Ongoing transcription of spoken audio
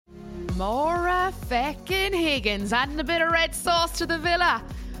Maura feckin' Higgins adding a bit of red sauce to the villa.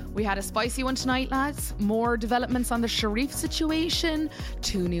 We had a spicy one tonight, lads. More developments on the Sharif situation,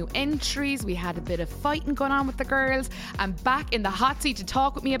 2 new entries. We had a bit of fighting going on with the girls. And back in the hot seat to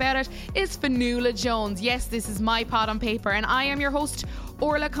talk with me about it is Fionnuala Jones. Yes, this is my pod on paper, and I am your host,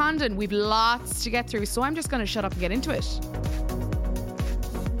 Orla Condon. We've lots to get through, so I'm just going to shut up and get into it.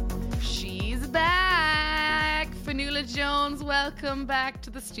 She's back. Fionnuala Jones, welcome back to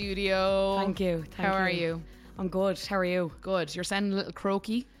the studio. Thank you. How are you? I'm good. How are you? Good. You're sounding a little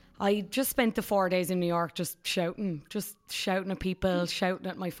croaky. I just spent the 4 days in New York just shouting at people, shouting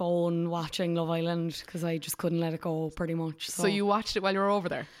at my phone, watching Love Island because I just couldn't let it go pretty much. So you watched it while you were over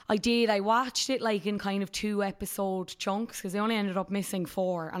there? I did. I watched it like in kind of 2 episode chunks because I only ended up missing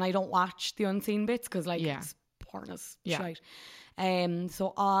 4, and I don't watch the unseen bits because it's pornous shite.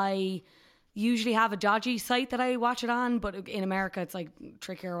 So I usually have a dodgy site that I watch it on, but in America it's like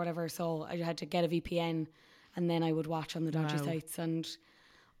trickier or whatever, so I had to get a VPN and then I would watch on the dodgy sites, and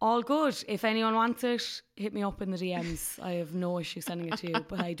all good. If anyone wants it, hit me up in the DMs. I have no issue sending it to you,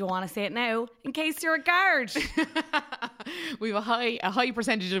 but I don't want to say it now in case you're a guard. We have a high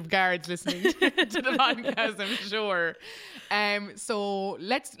percentage of guards listening to the podcast, I'm sure. So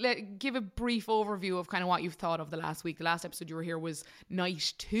let's give a brief overview of kind of what you've thought of the last week. The last episode you were here was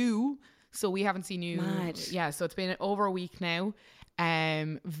night 2, so we haven't seen you. Mad. Yeah, so it's been over a week now.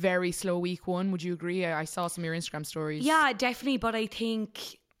 Very slow week 1. Would you agree? I saw some of your Instagram stories. Yeah, definitely. But I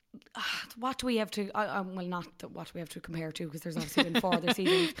think what do we have to? Well, not what do we have to compare to, because there's obviously been 4 other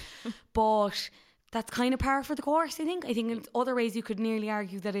seasons. But that's kind of par for the course. I think in other ways you could nearly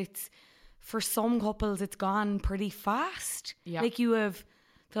argue that it's, for some couples, it's gone pretty fast. Yeah. Like you have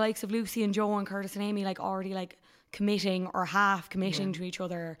the likes of Lucy and Joe and Curtis and Amy, like already like committing or half committing to each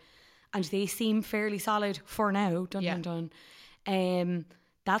other, and they seem fairly solid for now. Dun.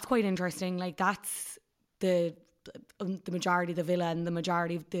 That's quite interesting. Like that's the majority of the villa, and the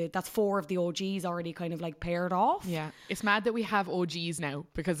majority of that's 4 of the OGs already kind of like paired off. Yeah, it's mad that we have OGs now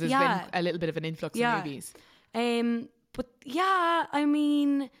because there's been a little bit of an influx of newbies. But yeah, I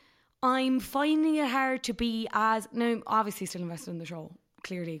mean, I'm finding it hard to be as, now obviously still invested in the show,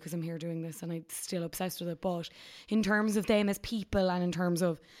 clearly, because I'm here doing this and I'm still obsessed with it, but in terms of them as people and in terms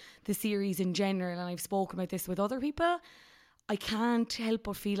of the series in general, and I've spoken about this with other people, I can't help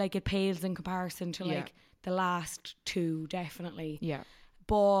but feel like it pales in comparison to like the last 2, definitely. Yeah.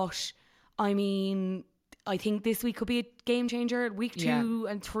 But I mean, I think this week could be a game changer. Week 2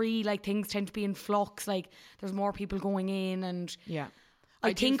 and 3, like things tend to be in flux. Like there's more people going in, and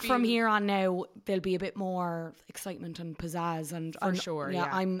I think from here on now there'll be a bit more excitement and pizzazz, and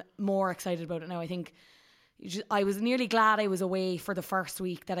I'm more excited about it now. I think I was nearly glad I was away for the first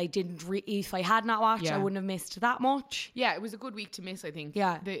week, that I didn't if I had not watched, I wouldn't have missed that much. Yeah, it was a good week to miss, I think.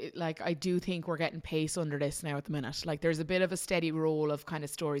 Yeah. I do think we're getting pace under this now at the minute. Like there's a bit of a steady roll of kind of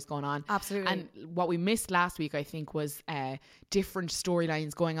stories going on. Absolutely. And what we missed last week, I think, was different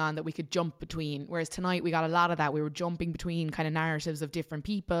storylines going on that we could jump between. Whereas tonight we got a lot of that. We were jumping between kind of narratives of different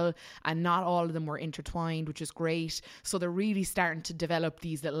people, and not all of them were intertwined, which is great. So they're really starting to develop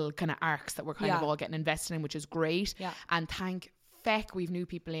these little kind of arcs that we're kind of all getting invested in, which is great. And thank feck we've new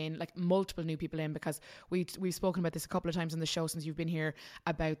people in, like multiple new people in, because we've spoken about this a couple of times on the show since you've been here,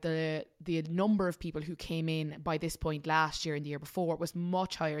 about the number of people who came in by this point last year and the year before was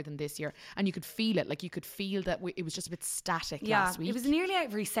much higher than this year, and you could feel it. Like you could feel that it was just a bit static last week. It was nearly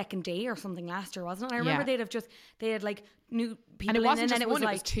every second day or something last year, wasn't it? I remember they had like new people, and it wasn't just one, it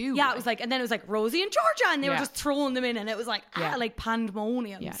was 2. Yeah, it was like, and then it was like Rosie and Georgia, and they were just throwing them in, and it was like like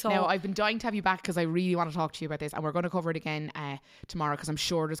pandemonium. So now I've been dying to have you back because I really want to talk to you about this, and we're going to cover it again tomorrow, because I'm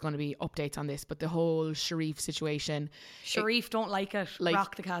sure there's going to be updates on this. But the whole Sharif situation, Sharif don't like it, like,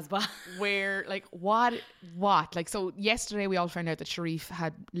 rock the Casbah. Where like what like, so yesterday we all found out that Sharif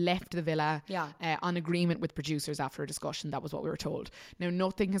had left the villa on agreement with producers after a discussion. That was what we were told. Now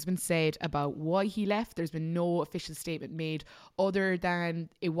nothing has been said about why he left. There's been no official statement made other than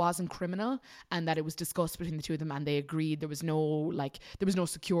it wasn't criminal, and that it was discussed between the two of them and they agreed. There was no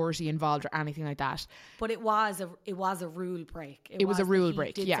security involved or anything like that. But it was a rule break. It was a rule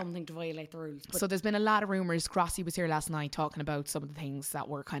break. Did something to violate the rules. But so there's been a lot of rumours. Crossy was here last night talking about some of the things that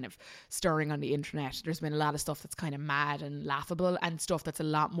were kind of stirring on the internet. There's been a lot of stuff that's kind of mad and laughable, and stuff that's a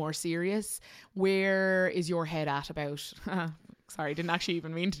lot more serious. Where is your head at about sorry, didn't actually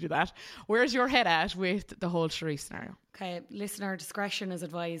even mean to do that. Where's your head at with the whole Sharif scenario? Okay, listener discretion is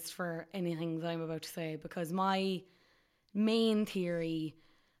advised for anything that I'm about to say, because my main theory,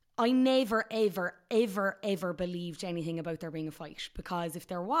 I never, ever, ever, ever believed anything about there being a fight, because if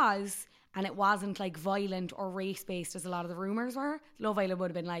there was, and it wasn't like violent or race based as a lot of the rumours were, Love Island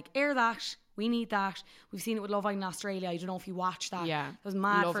would have been like, air that, we need that. We've seen it with Love Island Australia. I don't know if you watched that. Yeah. It was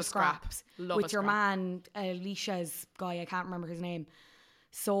mad Love for a scrap. scraps Love with a your scrap. man, Alicia's guy, I can't remember his name.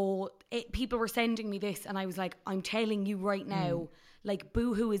 So people were sending me this and I was like, I'm telling you right now, like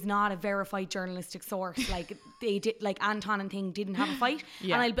Boohoo is not a verified journalistic source. Like they did, like Anton and Thing didn't have a fight.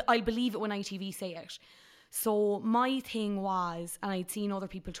 Yeah. And I'll believe it when ITV say it. So my thing was, and I'd seen other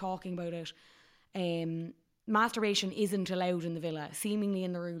people talking about it, masturbation isn't allowed in the villa. Seemingly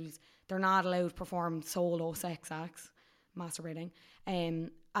in the rules, they're not allowed to perform solo sex acts, masturbating,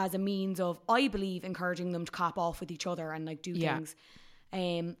 as a means of, I believe, encouraging them to cop off with each other and like do things.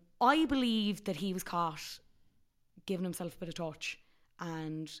 I believe that he was caught giving himself a bit of touch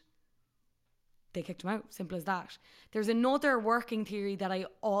and they kicked him out. Simple as that. There's another working theory that I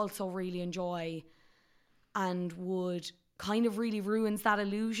also really enjoy and would kind of really ruins that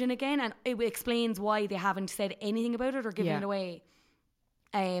illusion again, and it explains why they haven't said anything about it or given it away.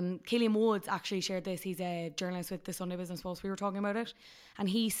 Killian Woods actually shared this. He's a journalist with the Sunday Business Post. We were talking about it, and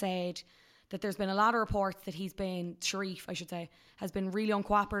he said that there's been a lot of reports that Sharif, I should say, has been really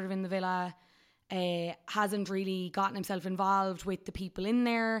uncooperative in the villa, hasn't really gotten himself involved with the people in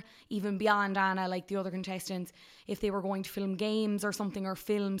there, even beyond Anna, like the other contestants. If they were going to film games or something or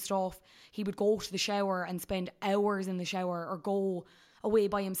film stuff, he would go to the shower and spend hours in the shower or go away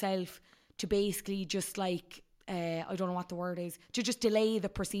by himself to basically just like, I don't know what the word is, to just delay the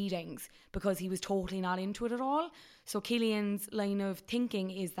proceedings because he was totally not into it at all. So Killian's line of thinking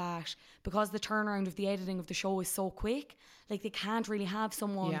is that because the turnaround of the editing of the show is so quick, like they can't really have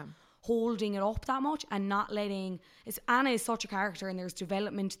someone holding it up that much and not letting... Anna is such a character and there's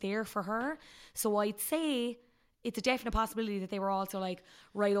development there for her. So I'd say it's a definite possibility that they were also like,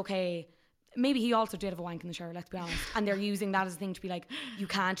 right, okay, maybe he also did have a wank in the shower, let's be honest. And they're using that as a thing to be like, you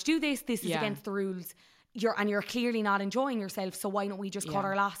can't do this is against the rules. You're clearly not enjoying yourself, so why don't we just cut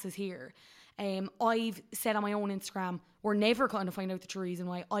our losses here? I've said on my own Instagram, we're never going to find out the true reason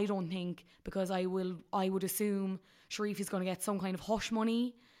why. I don't think, because I would assume Sharif is going to get some kind of hush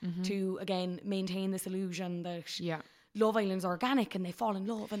money to again maintain this illusion that Love Island's organic and they fall in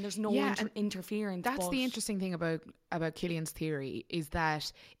love and there's no interference. That's the interesting thing about Killian's theory, is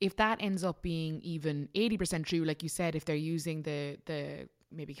that if that ends up being even 80% true, like you said, if they're using the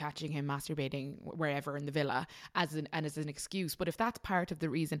maybe catching him masturbating wherever in the villa as an excuse, but if that's part of the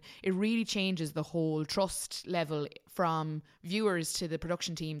reason, it really changes the whole trust level from viewers to the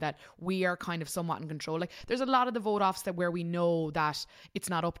production team that we are kind of somewhat in control. Like there's a lot of the vote offs that where we know that it's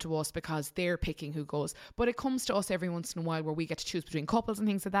not up to us because they're picking who goes, but it comes to us every once in a while where we get to choose between couples and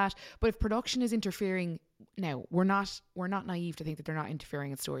things like that. But if production is interfering, now we're not naive to think that they're not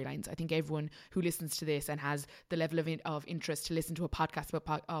interfering in storylines. I think everyone who listens to this and has the level of interest to listen to a podcast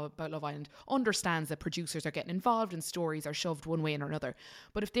about Love Island understands that producers are getting involved and stories are shoved one way or another.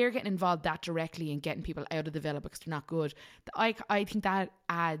 But if they're getting involved that directly and getting people out of the villa because they're not good, I think that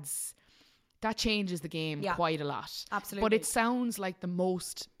changes the game quite a lot. Absolutely. But it sounds like the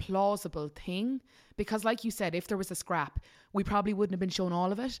most plausible thing, because like you said, if there was a scrap, we probably wouldn't have been shown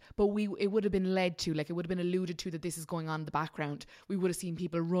all of it, but it would have been led to, like it would have been alluded to that this is going on in the background. We would have seen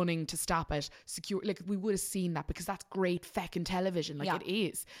people running to stop it, we would have seen that, because that's great feckin' television. It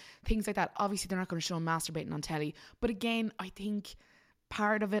is. Things like that. Obviously they're not going to show him masturbating on telly, but again, I think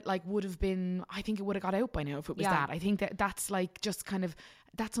part of it would have been, I think it would have got out by now if it was that. I think that's like just kind of,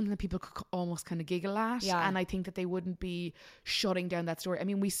 that's something that people could almost kind of giggle at, and I think that they wouldn't be shutting down that story. I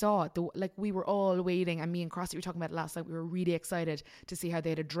mean, we saw it, we were all waiting, and me and Crossy were talking about it last night. We were really excited to see how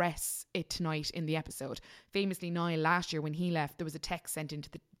they'd address it tonight in the episode. Famously, Niall last year when he left, there was a text sent into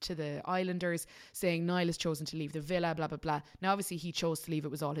to the Islanders saying Niall has chosen to leave the villa, blah blah blah. Now obviously he chose to leave,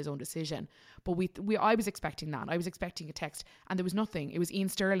 it was all his own decision, but I was expecting that. I was expecting a text, and there was nothing. It was Ian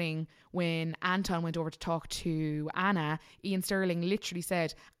Sterling, when Anton went over to talk to Anna, Ian Sterling literally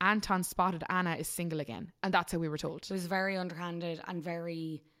said Anton spotted Anna is single again, and that's how we were told. It was very underhanded and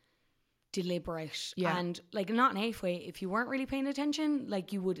very deliberate, and not in a halfway. If you weren't really paying attention,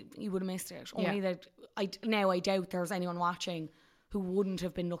 you would have missed it. Only that I doubt there's anyone watching who wouldn't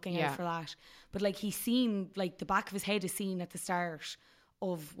have been looking out for that. But he's seen, the back of his head is seen at the start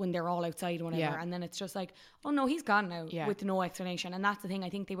of when they're all outside or whatever, and then it's just oh no, he's gone now with no explanation. And that's the thing, I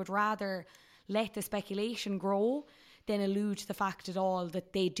think they would rather let the speculation grow than allude to the fact at all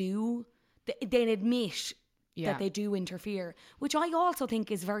that they do, then admit that they do interfere, which I also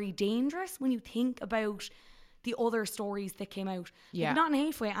think is very dangerous when you think about the other stories that came out. Not in a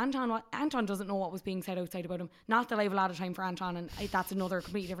halfway. Anton doesn't know what was being said outside about him. Not that I have a lot of time for Anton, and that's another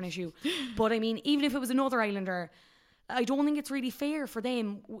completely different issue. But I mean, even if it was another Islander, I don't think it's really fair for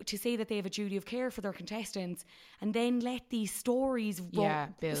them to say that they have a duty of care for their contestants and then let these stories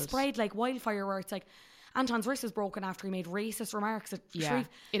spread like wildfire, where it's like Anton's wrist was broken after he made racist remarks at Sharif.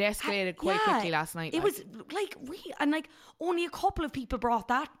 It escalated quite quickly last night. It was like and like only a couple of people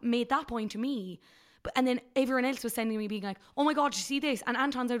made that point to me, and then everyone else was sending me being like, oh my God, did you see this? And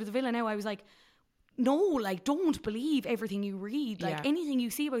Anton's out of the villa now. I was like, no, like, don't believe everything you read. Like, anything you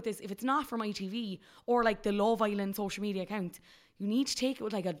see about this, if it's not from ITV or like the Love Island social media account, you need to take it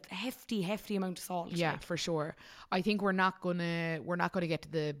with like a hefty amount of salt. Yeah, for sure. I think we're not gonna get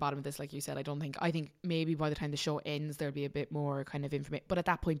to the bottom of this, like you said. I think maybe by the time the show ends, there'll be a bit more kind of information. But at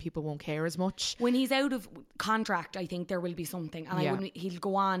that point, people won't care as much. When he's out of contract, I think there will be something, and he'll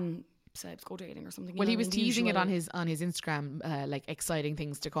go on Celebs Go Dating or something. Well, he was teasing it on his Instagram, like exciting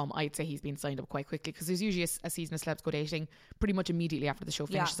things to come. I'd say he's been signed up quite quickly because there's usually a season of Celebs Go Dating pretty much immediately after the show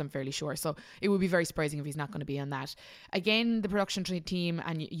finishes, I'm fairly sure. So it would be very surprising if he's not going to be on that. Again, the production team,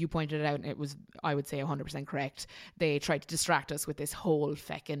 and you pointed it out, and it was, I would say, 100% correct. They tried to distract us with this whole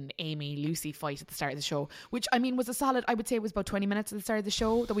feckin' Amy Lucy fight at the start of the show, which I mean was a solid, I would say it was about 20 minutes at the start of the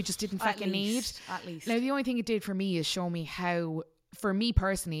show that we just didn't need. At least. Now, the only thing it did for me is show me how, for me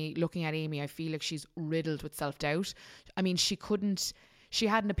personally, looking at Amy, I feel like she's riddled with self-doubt. I mean, she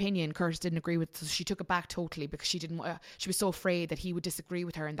had an opinion Curtis didn't agree with, so she took it back totally because she was so afraid that he would disagree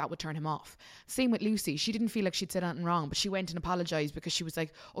with her and that would turn him off. Same with Lucy. She didn't feel like she'd said anything wrong, but she went and apologised because she was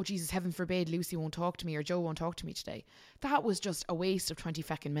like, oh Jesus, heaven forbid Lucy won't talk to me or Joe won't talk to me today. That was just a waste of 20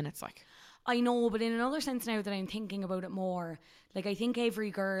 fucking minutes, like. I know, but in another sense now that I'm thinking about it more, like I think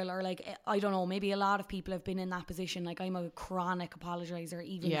every girl, or like, I don't know, maybe a lot of people have been in that position. Like I'm a chronic apologiser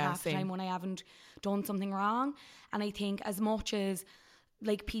even half the time when I haven't done something wrong. And I think as much as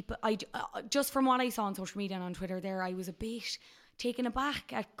like people, just from what I saw on social media and on Twitter there, I was a bit taken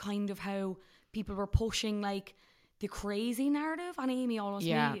aback at kind of how people were pushing like the crazy narrative on Amy almost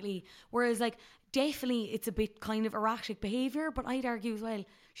immediately. Whereas like definitely it's a bit kind of erratic behaviour, but I'd argue as well,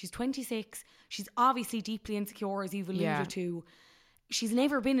 she's 26, she's obviously deeply insecure, as you've alluded to. She's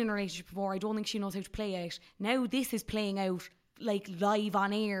never been in a relationship before. I don't think she knows how to play it. Now this is playing out like live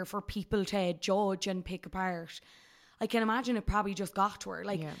on air for people to judge and pick apart. I can imagine it probably just got to her.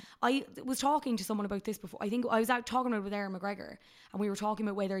 Like I was talking to someone about this before. I think I was out talking about it with Erin McGregor, and we were talking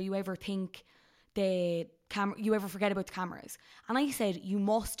about whether you ever think you ever forget about the cameras. And I said, you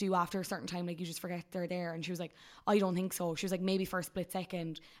must do after a certain time, like you just forget they're there. And she was like, I don't think so. She was like, maybe for a split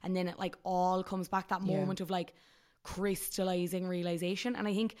second, and then it like all comes back, that moment of like crystallizing realization. And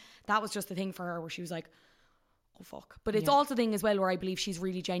I think that was just the thing for her, where she was like, oh fuck. But it's also the thing as well where I believe she's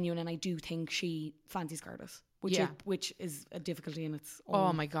really genuine, and I do think she fancies Curtis, which is a difficulty in its own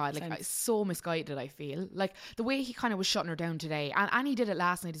oh my God, sense. Like so misguided. I feel like the way he kind of was shutting her down today, and he did it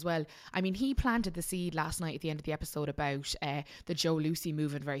last night as well. I mean, he planted the seed last night at the end of the episode about the Joe Lucy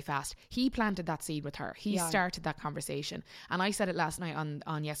moving very fast. He planted that seed with her. He started that conversation, and I said it last night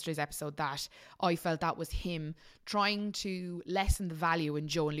on yesterday's episode that I felt that was him trying to lessen the value in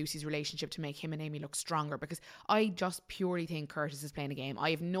Joe and Lucy's relationship to make him and Amy look stronger, because I just purely think Curtis is playing a game.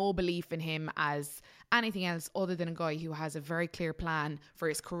 I have no belief in him as anything else other than a guy who has a very clear plan for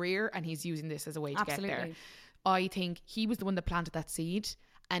his career, and he's using this as a way to get there. I think he was the one that planted that seed,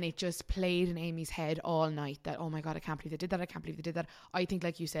 and it just played in Amy's head all night that, oh my God, I can't believe they did that, I can't believe they did that. I think,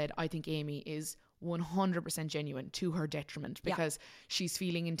 like you said, I think Amy is 100% genuine to her detriment, because she's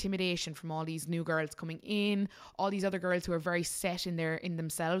feeling intimidation from all these new girls coming in, all these other girls who are very set in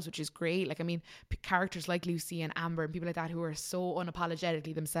themselves, which is great. Like, I mean, characters like Lucy and Amber and people like that who are so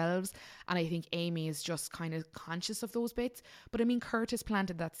unapologetically themselves, and I think Amy is just kind of conscious of those bits. But I mean, Curtis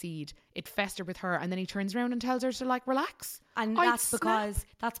planted that seed, it festered with her, and then he turns around and tells her to like relax, and that's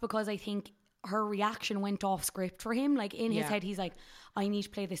because I think her reaction went off script for him. Like in his head, he's like, I need to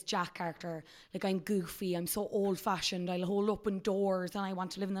play this Jack character. Like, I'm goofy, I'm so old fashioned, I'll hold open doors, and I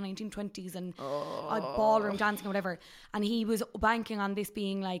want to live in the 1920s, and ballroom dancing or whatever. And he was banking on this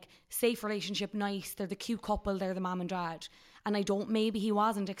being like safe relationship, nice, they're the cute couple, they're the mom and dad. And maybe he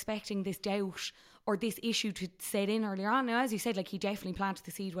wasn't expecting this doubt or this issue to set in earlier on. Now, as you said, like, he definitely planted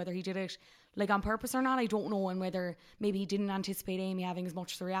the seed. Whether he did it like on purpose or not, I don't know, and whether maybe he didn't anticipate Amy having as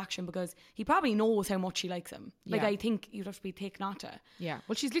much of a reaction, because he probably knows how much she likes him. Like, I think you'd have to be thick not to. Yeah,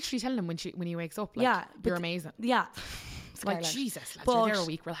 well, she's literally telling him when he wakes up, like, you're amazing. Yeah. Like, Jesus, lads, you're there a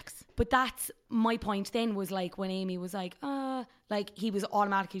week, relax. But that's my point then, was like when Amy was like, like, he was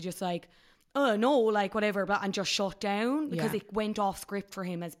automatically just like, oh no, like whatever, and just shut down, because it went off script for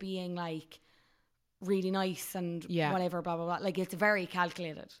him as being like, really nice and whatever, blah, blah, blah. Like, it's very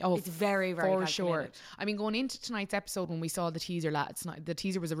calculated. Oh, it's very, very for calculated. sure. I mean, going into tonight's episode, when we saw the teaser, the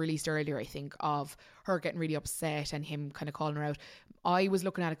teaser was released earlier, I think, of her getting really upset and him kind of calling her out. I was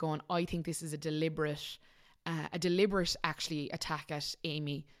looking at it going, I think this is a deliberate actually attack at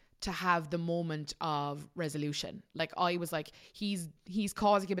Amy to have the moment of resolution. Like, I was like, he's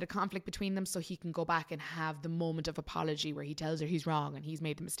causing a bit of conflict between them so he can go back and have the moment of apology where he tells her he's wrong and he's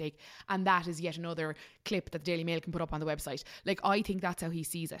made the mistake. And that is yet another clip that the Daily Mail can put up on the website. Like, I think that's how he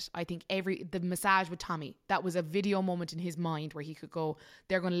sees it. I think the massage with Tommy, that was a video moment in his mind where he could go,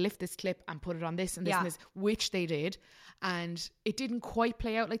 they're going to lift this clip and put it on this and this and this, which they did. And it didn't quite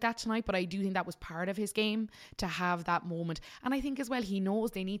play out like that tonight, but I do think that was part of his game, to have that moment. And I think as well, he knows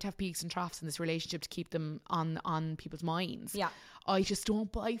they need to have peaks and troughs in this relationship to keep them on people's minds. Yeah. I just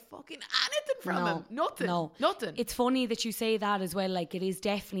don't buy fucking anything from him. Nothing. No. Nothing. It's funny that you say that as well. Like, it is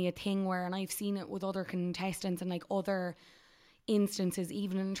definitely a thing where, and I've seen it with other contestants and like other instances,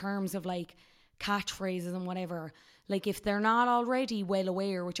 even in terms of like catchphrases and whatever. Like, if they're not already well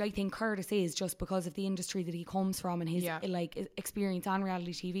aware, which I think Curtis is, just because of the industry that he comes from and his like experience on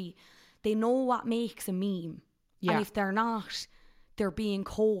reality TV, they know what makes a meme. Yeah. And if they're not, they're being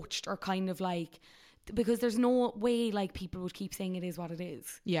coached or kind of like, because there's no way like people would keep saying it is what it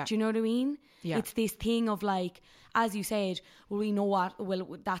is. Yeah. Do you know what I mean? Yeah. It's this thing of like, as you said, well, we know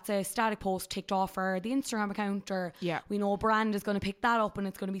that's a static post ticked off for the Instagram account, or we know a brand is going to pick that up and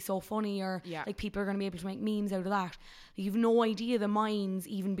it's going to be so funny, or like people are going to be able to make memes out of that. You've no idea the minds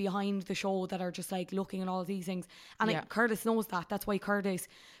even behind the show that are just like looking at all of these things. And like, Curtis knows that. That's why Curtis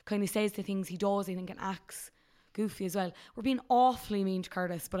kind of says the things he does, I think, and acts goofy as well. We're being awfully mean to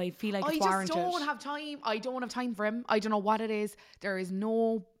Curtis, but I feel like it's warranted. I just don't have time. I don't have time for him. I don't know what it is. There is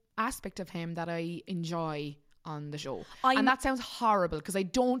no aspect of him that I enjoy on the show. And that sounds horrible because I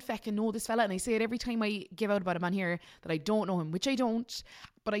don't feckin' know this fella, and I say it every time I give out about him on here that I don't know him, which I don't,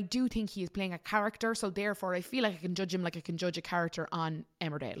 but I do think he is playing a character, so therefore I feel like I can judge him like I can judge a character on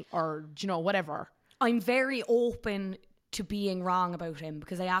Emmerdale or, you know, whatever. I'm very open to being wrong about him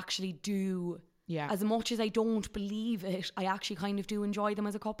because I actually do. Yeah. As much as I don't believe it, I actually kind of do enjoy them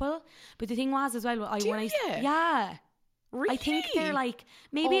as a couple. But the thing was as well, yeah. Really? I think they're like,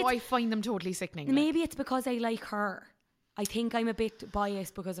 maybe I find them totally sickening. Maybe it's because I like her. I think I'm a bit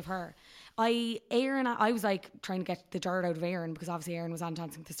biased because of her. I was like trying to get the dirt out of Aaron because obviously Aaron was on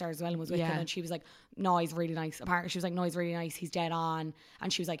Dancing with the Stars as well and was with him, and she was like, no, he's really nice. Apparently she was like, no, he's really nice, he's dead on.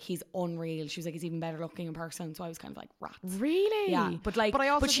 And she was like, he's unreal. She was like, he's even better looking in person. So I was kind of like, rats. Really? Yeah.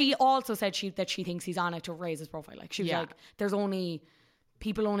 But she also said that she thinks he's on it to raise his profile. Like, she was like, there's only...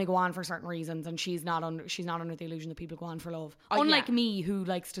 people only go on for certain reasons, and she's not under the illusion that people go on for love. Unlike me, who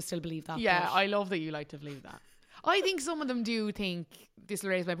likes to still believe that. Yeah, I love that you like to believe that. I think some of them do think this will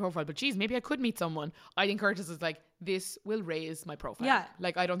raise my profile, but geez, maybe I could meet someone. I think Curtis is like, this will raise my profile. Yeah.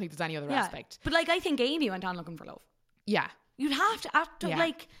 Like, I don't think there's any other aspect. But like, I think Amy went on looking for love. Yeah. You'd have to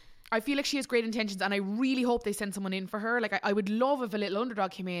like... I feel like she has great intentions, and I really hope they send someone in for her. Like, I would love if a little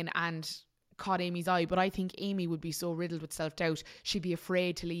underdog came in and caught Amy's eye, but I think Amy would be so riddled with self-doubt, she'd be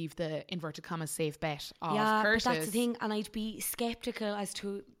afraid to leave the inverted commas safe bet of Curtis. But that's the thing, and I'd be sceptical as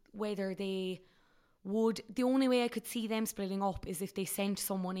to whether they would. The only way I could see them splitting up is if they sent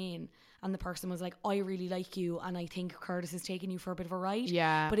someone in and the person was like, I really like you and I think Curtis is taking you for a bit of a ride.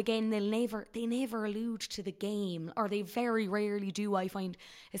 Yeah. But again, they never allude to the game, or they very rarely do, I find,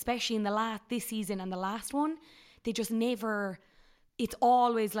 especially in this season and the last one. They just never... It's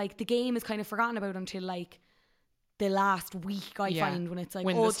always like the game is kind of forgotten about until like the last week, I find, when it's like,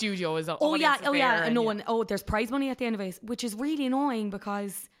 when the studio is and no one, there's prize money at the end of it, which is really annoying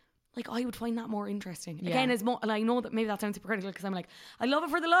because like I would find that more interesting. Again, and I know that maybe that sounds hypocritical because I'm like, I love it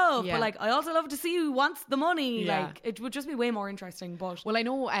for the love, but like I also love to see who wants the money. Like, it would just be way more interesting. But well, I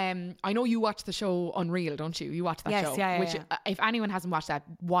know you watch the show Unreal, don't you? You watch that show, which if anyone hasn't watched that,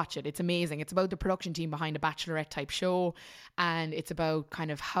 watch it. It's amazing. It's about the production team behind a Bachelorette type show, and it's about kind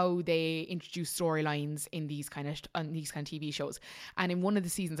of how they introduce storylines in these kind of TV shows. And in one of the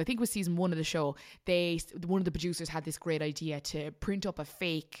seasons, I think it was season 1 of the show, one of the producers had this great idea to print up a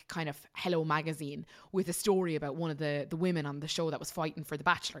fake kind of Hello magazine with a story about one of the women on the show that was fighting for the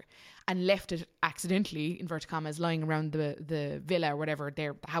Bachelor, and left it accidentally, inverted commas, lying around the villa or whatever,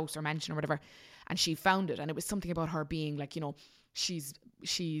 the house or mansion or whatever. And she found it, and it was something about her being like, you know, she's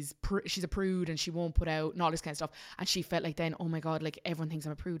a prude and she won't put out and all this kind of stuff. And she felt like then, oh my God, like everyone thinks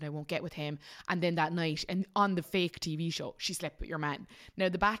I'm a prude and I won't get with him. And then that night, and on the fake TV show, she slept with your man. Now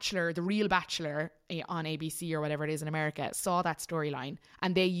the Bachelor, the real Bachelor on ABC or whatever it is in America, saw that storyline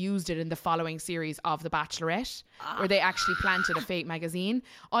and they used it in the following series of The Bachelorette, where they actually planted a fake magazine.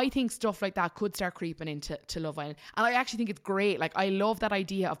 I think stuff like that could start creeping into Love Island. And I actually think it's great. Like, I love that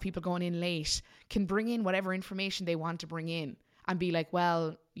idea of people going in late can bring in whatever information they want to bring in. And be like,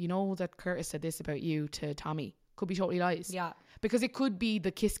 well, you know that Curtis said this about you to Tommy. Could be totally lies. Yeah. Because it could be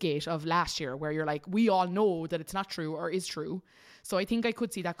the Kissgate of last year where you're like, we all know that it's not true or is true. So I think I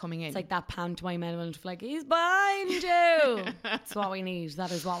could see that coming in. It's like that pantomime element of like, he's behind you. That's what we need.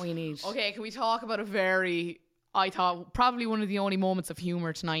 That is what we need. Okay, can we talk about I thought probably one of the only moments of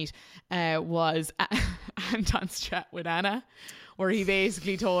humour tonight was Anton's chat with Anna, where he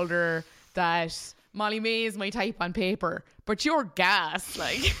basically told her that Molly May is my type on paper, but you're gas,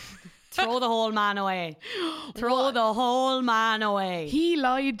 like. Throw the whole man away. Throw the whole man away. He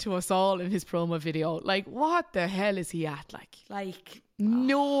lied to us all in his promo video. Like, what the hell is he at? Like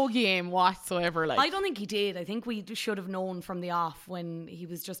no game whatsoever. Like, I don't think he did. I think we should have known from the off when he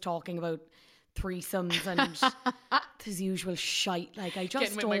was just talking about threesomes and his usual shite. Like, I just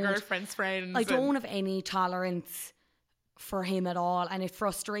getting with my girlfriend's friends. I don't have any tolerance for him at all, and it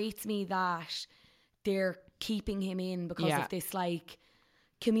frustrates me that they're keeping him in because of this like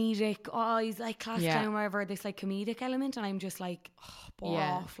comedic, he's like class clown or whatever, this like comedic element, and I'm just like,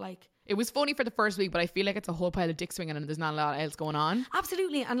 off. Like, it was funny for the first week, but I feel like it's a whole pile of dick swinging and there's not a lot else going on.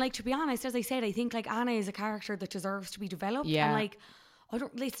 Absolutely. And like, to be honest, as I said, I think like Anna is a character that deserves to be developed. Yeah. And like,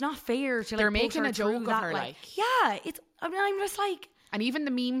 it's not fair to like, they're making a joke of her, like. Yeah, I'm just like. And even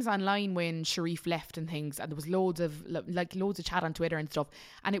the memes online when Sharif left and things, and there was loads of chat on Twitter and stuff,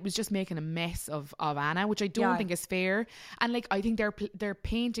 and it was just making a mess of Anna, which I don't think is fair. And like, I think they're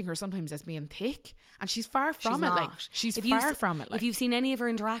painting her sometimes as being thick, and she's far from it. Not. Like, she's far from it. Like, if you've seen any of her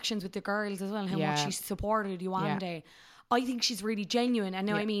interactions with the girls as well, and how much she supported Yewande, I think she's really genuine. And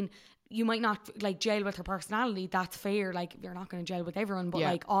now, I mean, you might not like gel with her personality. That's fair. Like, you're not going to gel with everyone, but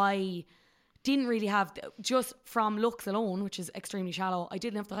like, I didn't really have, just from looks alone, which is extremely shallow, I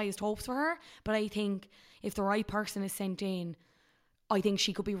didn't have the highest hopes for her. But I think if the right person is sent in, I think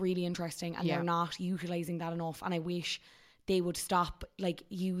she could be really interesting, and they're not utilising that enough. And I wish they would stop like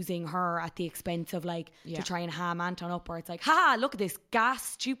using her at the expense of like to try and ham Anton up, where it's like, ha, look at this gas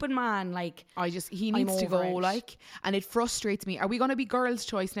stupid man. Like, he needs to go, like, and it frustrates me. Are we going to be girls'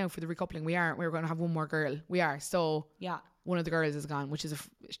 choice now for the recoupling? We aren't. We're going to have one more girl. We are. So one of the girls is gone, which is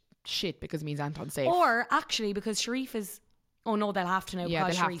shit, because it means Anton's safe. Or actually, because Sharif is, oh no, they'll have to now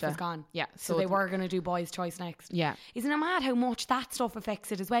because Sharif is gone. Yeah. So they were going to do boys' choice next. Yeah. Isn't it mad how much that stuff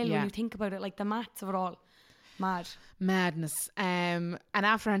affects it as well when you think about it? Like, the maths of it all. Madness. And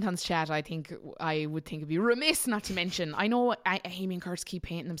after Anton's chat, I would think it'd be remiss not to mention, I know Amy and Curtis keep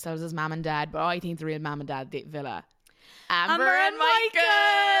painting themselves as mum and dad, but I think the real mum and dad villa, Amber and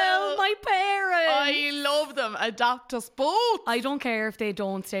Michael, my parents. I love them. Adopt us both. I don't care if they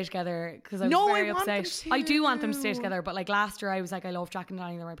don't stay together, because I'm very upset. I do want them to stay together, but like last year I was like, I love Jack and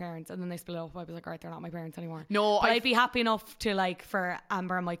Danny, they're my parents, and then they split up. I was like, alright, they're not my parents anymore. No, but I'd be happy enough to like for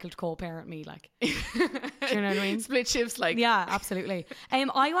Amber and Michael to co-parent me, like. Do you know what I mean? Split shifts, like. Yeah, absolutely.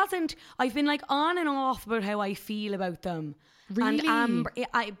 I've been like on and off about how I feel about them. Really? And Amber,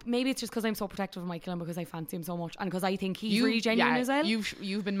 maybe it's just because I'm so protective of Michael and because I fancy him so much, and because I think he's really genuine as well.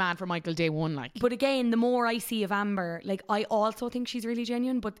 You've been mad for Michael day one, like. But again, the more I see of Amber, like, I also think she's really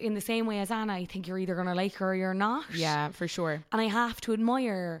genuine, but in the same way as Anna, I think you're either going to like her or you're not. Yeah, for sure. And I have to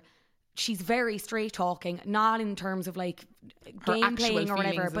admire, she's very straight talking, not in terms of like game playing or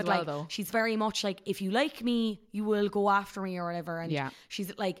whatever, but like she's very much like, if you like me, you will go after me or whatever. And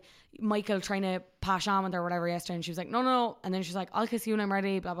she's like, Michael trying to pass on with her or whatever yesterday, and she was like, no, and then she's like, I'll kiss you when I'm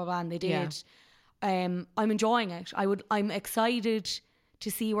ready, blah blah blah, and they did. I'm enjoying it. I'm excited to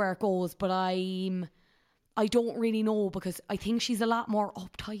see where it goes, but I don't really know, because I think she's a lot more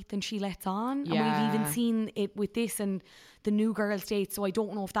uptight than she lets on. And we've even seen it with this and the new girls' date, so I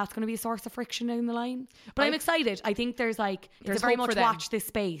don't know if that's going to be a source of friction down the line. But I'm excited. I think there's very much watch this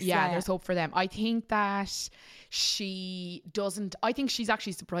space. Yeah, there's hope for them. I think that I think she's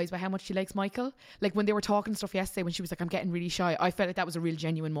actually surprised by how much she likes Michael. Like, when they were talking stuff yesterday, when she was like, I'm getting really shy, I felt like that was a real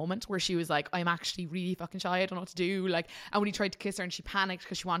genuine moment where she was like, I'm actually really fucking shy, I don't know what to do. Like, and when he tried to kiss her and she panicked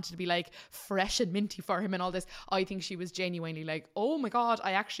because she wanted to be like fresh and minty for him and all this, I think she was genuinely like, oh my God,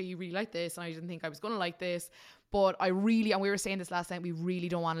 I actually really like this, and I didn't think I was going to like this. But and we were saying this last night, we really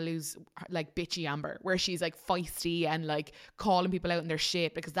don't want to lose like bitchy Amber, where she's like feisty and like calling people out in their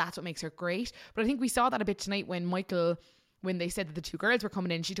shit, because that's what makes her great. But I think we saw that a bit tonight when Michael when they said that the two girls were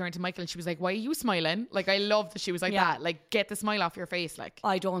coming in, she turned to Michael and she was like, why are you smiling? Like, I love that she was like Yeah. that. Like, get the smile off your face. Like,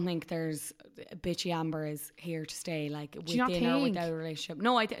 I don't think there's bitchy Amber is here to stay. Like you not within or think? without a relationship.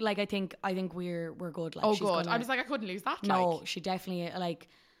 No, I think we're good. Like, oh, she's good. gonna- I was like, I couldn't lose that. no, Like. she definitely like.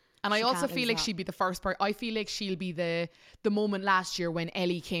 And I she also can't feel lose like that. she'd be the first part. I feel like she'll be the moment last year when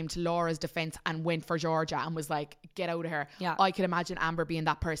Ellie came to Laura's defense and went for Georgia and was like, get out of her. Yeah. I could imagine Amber being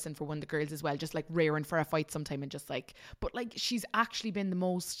that person for one of the girls as well, just like rearing for a fight sometime and just like, but like she's actually been the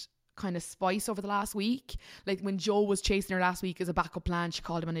most kind of spice over the last week. Like when Joe was chasing her last week as a backup plan, she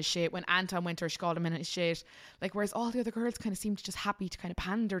called him on his shit. When Anton went to her, she called him in his shit. Like, whereas all the other girls kind of seemed just happy to kind of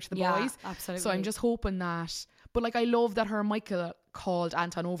pander to the Yeah, boys. absolutely. So I'm just hoping that. But like, I love that her and Michael called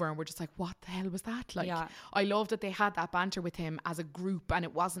Anton over and we're just like, what the hell was that? Like, Yeah. I love that they had that banter with him as a group and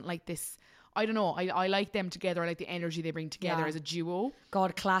it wasn't like this. I don't know. I like them together. I like the energy they bring together Yeah. as a duo.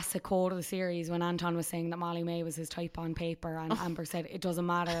 God, classic quote of the series when Anton was saying that Molly May was his type on paper, and Amber said it doesn't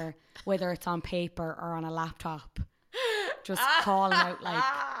matter whether it's on paper or on a laptop. Just call him out, like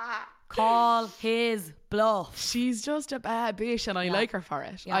call his bluff. She's just a bad bitch and I like her for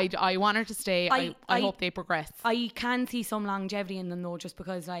it. Yeah. I want her to stay. I I- hope they progress. I can see some longevity in them though, just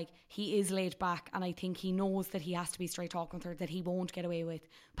because like he is laid back, and I think he knows that he has to be straight talking with her, that he won't get away with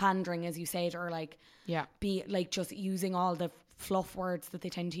pandering, as you said, or like Yeah. be like just using all the fluff words that they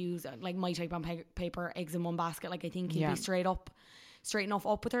tend to use, like my type on paper, eggs in one basket. Like I think he'd Yeah. be straight enough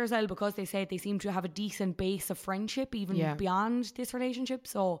up with her as well, because they said they seem to have a decent base of friendship even Yeah. beyond this relationship.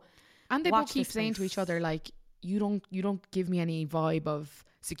 So And they watch both keep this saying to space. each other, like, you don't give me any vibe of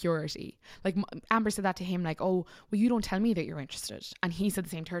security. Like Amber said that to him, like, oh, well, you don't tell me that you're interested. And he said the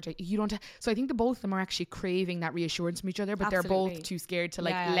same to her, you don't. So I think the both of them are actually craving that reassurance from each other, but they're Absolutely. both too scared to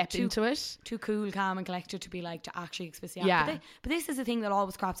like Yeah, leap too- into it. too cool, calm and collected to be like to actually express the Yeah. But this is the thing that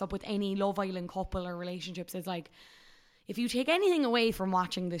always crops up with any Love Island couple or relationships, is like, if you take anything away from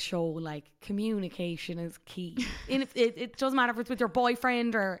watching this show, like communication is key. And it doesn't matter if it's with your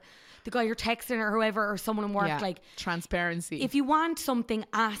boyfriend or the guy you're texting or whoever, or someone in work. Yeah. Like, Transparency. if you want something,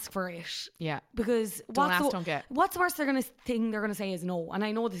 ask for it. Yeah. Because ask, don't get. what's the worst they're gonna say is no. And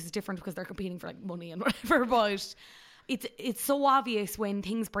I know this is different because they're competing for like money and whatever, but it's so obvious when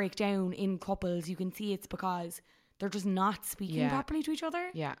things break down in couples. You can see it's because they're just not speaking Yeah. properly to each other.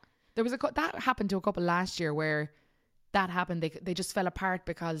 Yeah. There was that happened to a couple last year where that happened. They just fell apart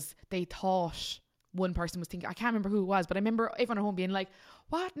because they thought one person was thinking, I can't remember who it was, but I remember everyone at home being like,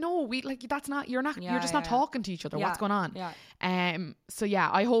 what? No, we like, that's not, you're just not talking to each other. Yeah, What's going on? yeah. So yeah,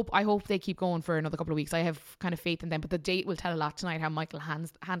 I hope they keep going for another couple of weeks. I have kind of faith in them, but the date will tell a lot tonight how Michael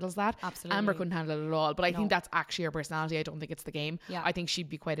handles that. Absolutely. Amber couldn't handle it at all, but I think that's actually her personality. I don't think it's the game. Yeah. I think she'd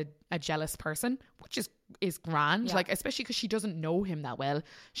be quite a jealous person, which is grand. Yeah. Like, especially because she doesn't know him that well.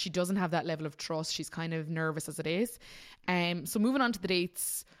 She doesn't have that level of trust. She's kind of nervous as it is. So moving on to the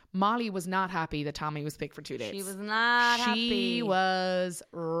dates, Molly was not happy that Tommy was picked for 2 dates. She was not happy. She was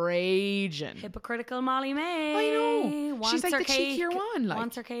raging. Hypocritical Molly May. I know. Wants She's like her the cake, cheekier one. Like,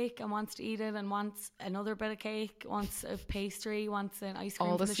 wants her cake and wants to eat it, and wants another bit of cake, wants a pastry, wants an ice cream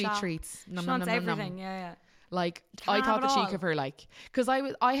all from the the sweet shop. treats. She Nom, wants nom, nom, nom, everything. nom. Yeah. Like, Can't I thought have the it cheek all. of her, like, because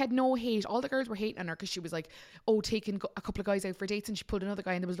I had no hate. All the girls were hating on her because she was like, oh, taking a couple of guys out for dates, and she pulled another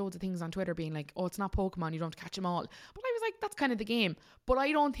guy, and there was loads of things on Twitter being like, oh, it's not Pokemon, you don't have to catch them all. But I was like, that's kind of the game. But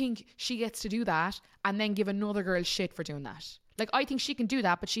I don't think she gets to do that and then give another girl shit for doing that. Like, I think she can do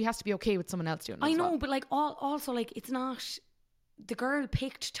that, but she has to be okay with someone else doing it. I as know, well. but like also like it's not. The girl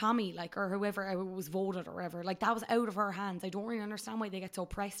picked Tommy, like, or whoever was voted or whatever. Like, that was out of her hands. I don't really understand why they get so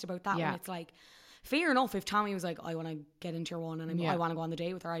pressed about that. Yeah. When it's like, fair enough if Tommy was like, I want to get into your one and I want to go on the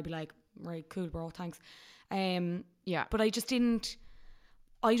date with her, I'd be like, right, cool, bro, thanks. Yeah. But I just didn't.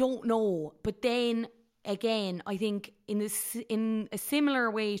 I don't know. But then again, I think in a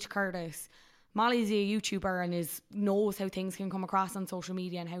similar way to Curtis, Molly's a YouTuber and knows how things can come across on social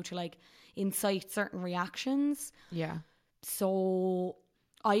media and how to like incite certain reactions. Yeah. So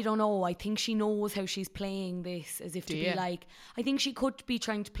I don't know. I think she knows how she's playing this, as if to be like, I think she could be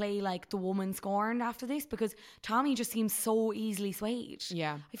trying to play like the woman scorned after this, because Tommy just seems so easily swayed.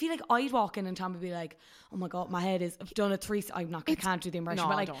 Yeah. I feel like I'd walk in and Tommy would be like, oh my God, my head is, I've done a I can't do the impression, No,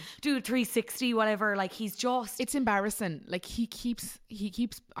 but I like don't. do a 360, whatever. Like he's just, It's embarrassing. Like he keeps,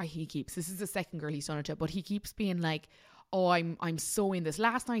 this is the second girl he's done it to, but he keeps being like, oh, I'm so in this.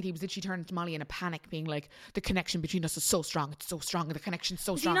 Last night he was literally turning to Molly in a panic, being like, the connection between us is so strong, it's so strong, and the connection's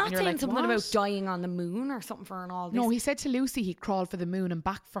so is he strong. not And you're saying like, something what? about dying on the moon or something for and all this? No, he said to Lucy he'd crawl for the moon and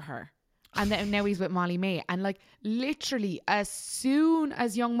back for her. And then now he's with Molly May. And like literally as soon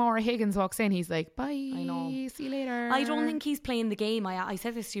as young Maura Higgins walks in, he's like, bye. I know. See you later. I don't think he's playing the game. I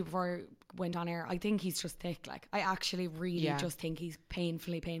said this to you before went on air. I think he's just thick. Like, I actually really Yeah. just think he's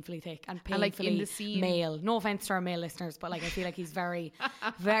painfully thick and And, like, in painfully the scene- male. No offense to our male listeners, but like I feel like he's very,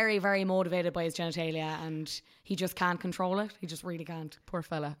 very, very motivated by his genitalia, and he just can't control it. He just really can't. Poor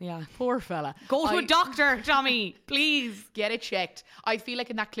fella. Yeah. Poor fella. Go to I- a doctor, Tommy, please. Get it checked. I feel like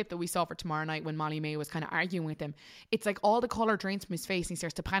in that clip that we saw for tomorrow night when Molly May was kind of arguing with him, it's like all the colour drains from his face and he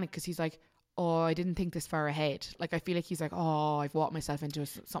starts to panic because he's like, oh, I didn't think this far ahead. Like, I feel like he's like, oh, I've walked myself into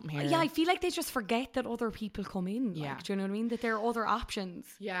something here. Yeah, I feel like they just forget that other people come in. Yeah. Like, do you know what I mean? That there are other options.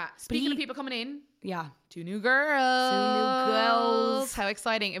 Yeah. Speaking he- of people coming in, Yeah. 2 new girls. 2 new girls. How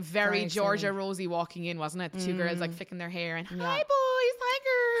exciting. Very Very Georgia exciting. Rosie walking in, wasn't it? The 2 girls like flicking their hair and, Yeah. hi boys, hi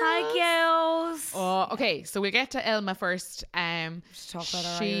girls. Hi, girls. Oh, okay, so we'll get to Elma first. Just talk about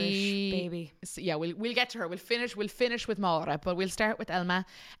our Irish baby. So yeah, we'll get to her. We'll finish with Maura, but we'll start with Elma.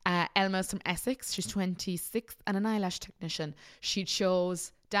 Elma's from Essex. She's 26 and an eyelash technician. She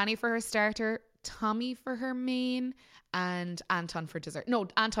chose Danny for her starter, Tommy for her main, and Anton for dessert. No,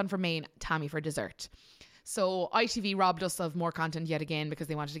 Anton for main, Tommy for dessert. So ITV robbed us of more content yet again because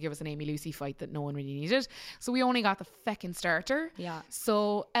they wanted to give us an Amy Lucy fight that no one really needed. So we only got the feckin' starter. Yeah.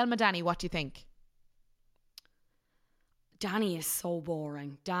 So Elma, Danny, what do you think? Danny is so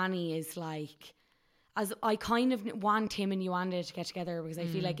boring. Danny is like, as I kind of want him and Yuanda to get together because I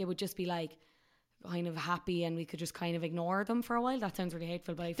feel like it would just be like kind of happy and we could just kind of ignore them for a while. That sounds really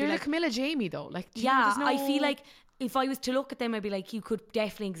hateful, but I feel They're like, like Camilla Jamie though. Like, do you know, yeah, there's no- I feel like if I was to look at them, I'd be like, you could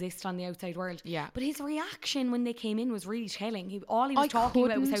definitely exist on the outside world. Yeah. But his reaction when they came in was really telling. All he was I talking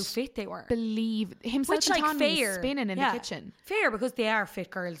about was how couldn't fit they were. believe himself Which, and like, Tommy fair. spinning in Yeah. the kitchen. Fair, because they are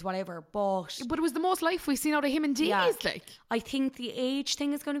fit girls, whatever. But But it was the most life we've seen out of him in days. Yeah. Like, I think the age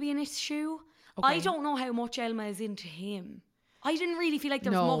thing is going to be an issue. I Okay. don't know how much Elma is into him. I didn't really feel like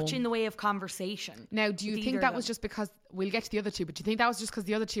there was No. much in the way of conversation. now, do you with think either that of was them. just because we'll get to the other two? But do you think that was just because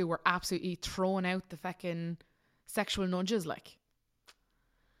the other two were absolutely throwing out the fucking sexual nudges? Like,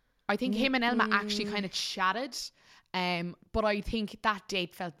 I think him and Elma actually kind of chatted. But I think that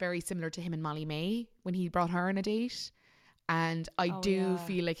date felt very similar to him and Molly May when he brought her on a date. And I do yeah.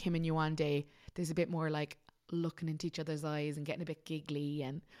 feel like him and Yuande, there's a bit more like looking into each other's eyes and getting a bit giggly.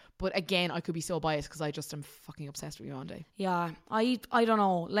 But again, I could be so biased because I just am fucking obsessed with Yuande. Yeah, I don't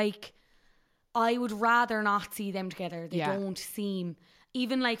know. Like, I would rather not see them together. They Yeah. don't seem,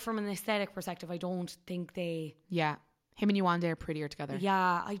 even like from an aesthetic perspective, I don't think they. Yeah. Him and Yuande are prettier together.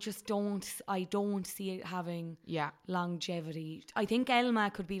 Yeah, I just don't. I don't see it having Yeah. longevity. I think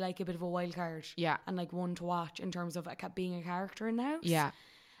Elma could be like a bit of a wild card. Yeah. and like one to watch in terms of being a character in the house. Yeah.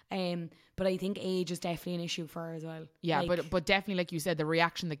 But I think age is definitely an issue for her as well. Yeah, Like, but definitely, like you said, the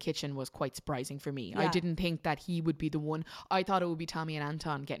reaction in the kitchen was quite surprising for me. I Yeah. didn't think that he would be the one. I thought it would be Tommy and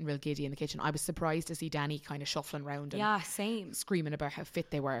Anton getting real giddy in the kitchen. I was surprised to see Danny kind of shuffling around and yeah, same. screaming about how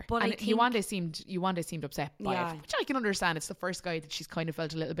fit they were. But I and think- Yuande seemed upset by Yeah. it, which I can understand. It's the first guy that she's kind of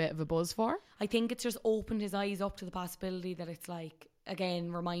felt a little bit of a buzz for. I think it's just opened his eyes up to the possibility that it's like,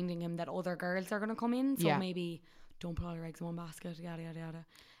 again, reminding him that other girls are going to come in. So Yeah. maybe don't put all your eggs in one basket, yada, yada, yada.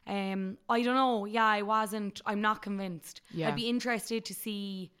 I don't know. Yeah, I'm not convinced. Yeah. I'd be interested to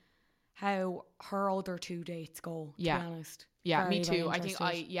see how her other 2 dates go, to Yeah. be honest. Yeah, Very, me very too. I think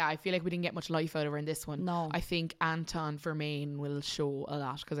interested. I feel like we didn't get much life out of her in this one. No. I think Anton Vermain will show a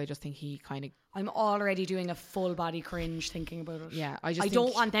lot because I just think he kind of I'm already doing a full body cringe thinking about it. Yeah, I I don't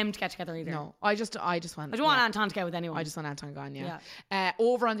think- want them to get together either. no. I just want I don't want Anton to get with anyone. I just want Anton gone, yeah.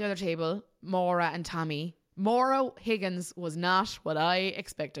 Over on the other table, Maura and Tommy. Maura Higgins was not what I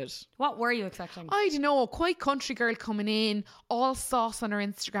expected. What were you expecting? I don't know, quite country girl coming in, all sauce on her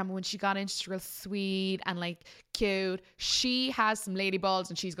Instagram. When she got in, she's real sweet and like cute. She has some lady balls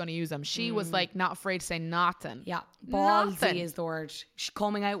and she's going to use them. She was like not afraid to say nothing. Yeah, ballsy Nothing. is the word. She's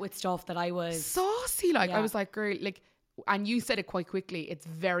coming out with stuff that I was. Saucy, like Yeah. I was like, girl, like, and you said it quite quickly. It's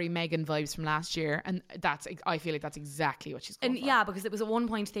very Megan vibes from last year, and I feel like that's exactly what she's going And for. yeah, because it was at one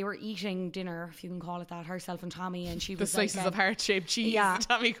point they were eating dinner, if you can call it that, herself and Tommy, and she the was like, slices of heart-shaped cheese. yeah.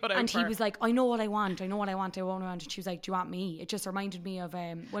 Tommy cut out and for he her. was like, I know what I want, I want what I want. And she was like, do you want me? It just reminded me of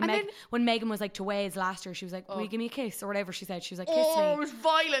when then- when Megan was like to Wes last year, she was like, will you give me a kiss or whatever she said. She was like, kiss oh, it me. was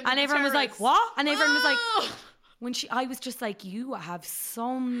violent. And everyone was like, terrorist. what? And everyone was like, Oh! I was just like, you have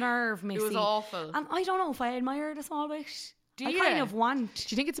some nerve, Missy. It was awful. And I don't know if I admired a small bit. Do I you? kind of want. Do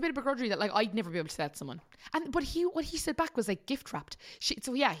you think it's a bit of begrudgery that like I'd never be able to say that to someone? And what he said back was like gift wrapped.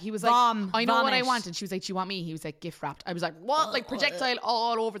 So yeah, he was like, I know what I vomit. want, and she was like, do you want me? He was like, gift wrapped. I was like, what? Like projectile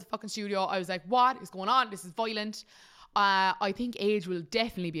all over the fucking studio. I was like, what is going on? This is violent. I think age will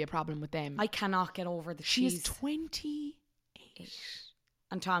definitely be a problem with them. I cannot get over the She is cheese. 28.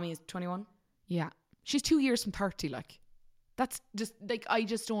 And Tommy is 21. Yeah, she's 2 years from 30. Like That's just like, I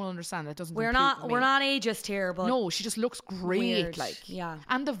just don't understand. That doesn't. We're compute with me. not ageist here, but No, she just looks great. Weird. Like, Yeah.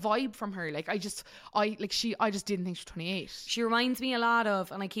 and the vibe from her, like, I just didn't think she was 28. she reminds me a lot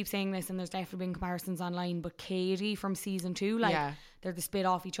of, and I keep saying this, and there's definitely been comparisons online, but Katie from season 2, like Yeah. they're the spit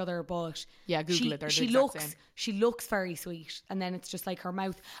off each other, but Yeah, Google it, they're the she exact looks same. she looks very sweet, and then it's just like her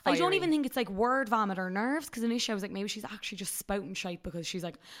mouth. I don't Fiery. even think it's like word vomit or nerves, because initially I was like, maybe she's actually just spouting shite because she's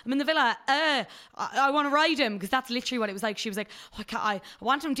like, I'm in the villa, I want to ride him, because that's literally what it was like. She was like, oh, I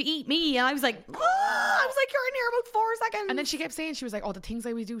want him to eat me, and I was like, you're in here about 4 seconds. And then she kept saying, she was like, oh, the things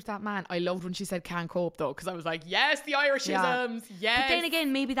I would do to that man. I loved when she said can't cope though, because I was like, yes, the Irishisms, yes. But then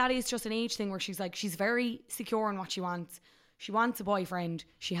again, maybe that is just an age thing where she's like, she's very secure in what she wants. She wants a boyfriend.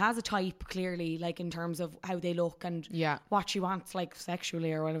 She has a type, clearly, like in terms of how they look and what she wants, like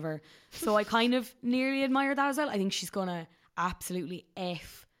sexually or whatever. So I kind of nearly admire that as well. I think she's going to absolutely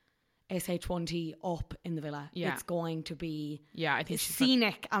F SH1T up in the villa. Yeah. It's going to be I think she's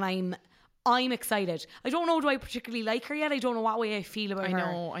scenic, and I'm excited. I don't know, do I particularly like her yet? I don't know what way I feel about her.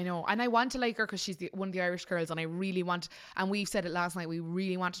 I know. And I want to like her because she's one of the Irish girls, and I really want, and we've said it last night, we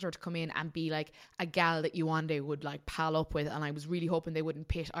really wanted her to come in and be like a gal that you one day would like pal up with, and I was really hoping they wouldn't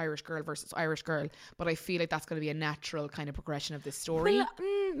pit Irish girl versus Irish girl, but I feel like that's going to be a natural kind of progression of this story. Well,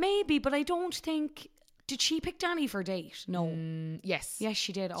 maybe, but I don't think... Did she pick Danny for a date? No. Yes. Yes,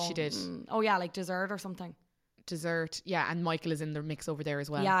 she did. Oh, She did. Oh, yeah, like dessert or something. Dessert, and Michael is in the mix over there as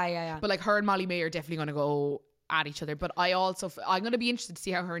well. Yeah. But like her and Molly May are definitely going to go at each other. But I'm going to be interested to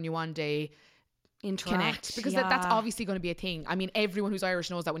see how her and you one day connect, because that's obviously going to be a thing. I mean, everyone who's Irish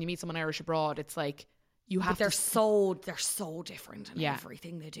knows that when you meet someone Irish abroad, it's like you have. But they're so different in Yeah.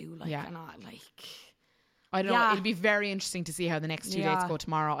 everything they do. Like, Yeah. they're not like. I don't know. Yeah. It'll be very interesting to see how the next 2 dates go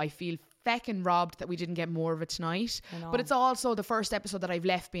tomorrow. I feel feckin' robbed that we didn't get more of it tonight. I know. But it's also the first episode that I've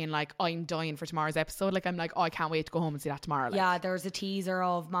left being like, I'm dying for tomorrow's episode. Like, I'm like, oh, I can't wait to go home and see that tomorrow. Like, Yeah, there's a teaser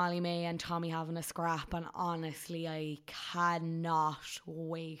of Molly May and Tommy having a scrap, and honestly, I cannot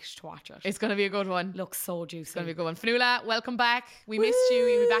wait to watch it. it's going to be a good one. Looks so juicy. It's going to be a good one. Fanula, welcome back. We missed you.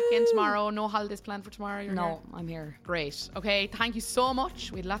 You'll be back in tomorrow. No holidays planned for tomorrow. You're No, here? I'm here. Great. Okay, thank you so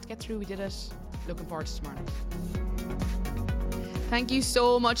much. We had a lot to get through. We did it. Looking forward to tomorrow night. Thank you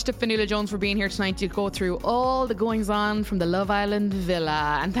so much to Fanula Jones for being here tonight to go through all the goings on from the Love Island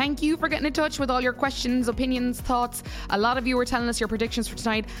villa. And thank you for getting in touch with all your questions, opinions, thoughts. A lot of you were telling us your predictions for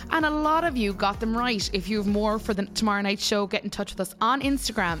tonight, and a lot of you got them right. If you have more for the tomorrow night's show, get in touch with us on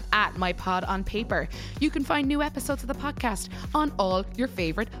Instagram at MyPodOnPaper. You can find new episodes of the podcast on all your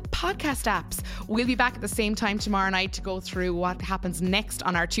favourite podcast apps. We'll be back at the same time tomorrow night to go through what happens next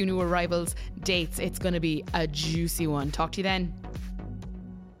on our 2 new arrivals dates. It's going to be a juicy one. Talk to you then.